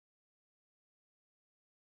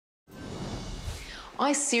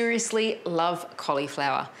I seriously love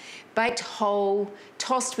cauliflower. Baked whole,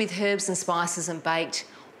 tossed with herbs and spices and baked,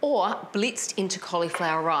 or blitzed into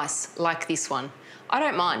cauliflower rice, like this one. I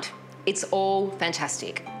don't mind. It's all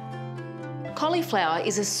fantastic. Cauliflower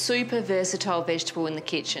is a super versatile vegetable in the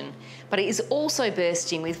kitchen, but it is also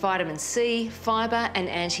bursting with vitamin C, fibre and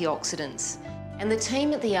antioxidants. And the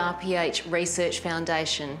team at the RPH Research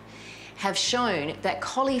Foundation have shown that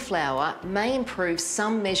cauliflower may improve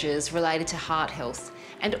some measures related to heart health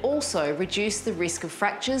and also reduce the risk of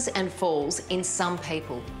fractures and falls in some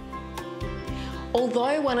people.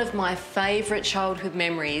 Although one of my favourite childhood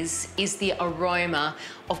memories is the aroma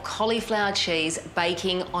of cauliflower cheese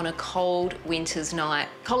baking on a cold winter's night,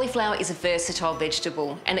 cauliflower is a versatile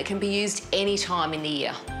vegetable and it can be used any time in the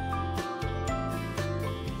year.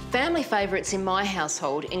 Family favourites in my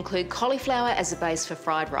household include cauliflower as a base for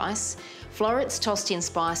fried rice, florets tossed in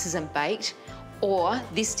spices and baked, or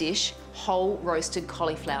this dish, whole roasted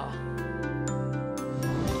cauliflower.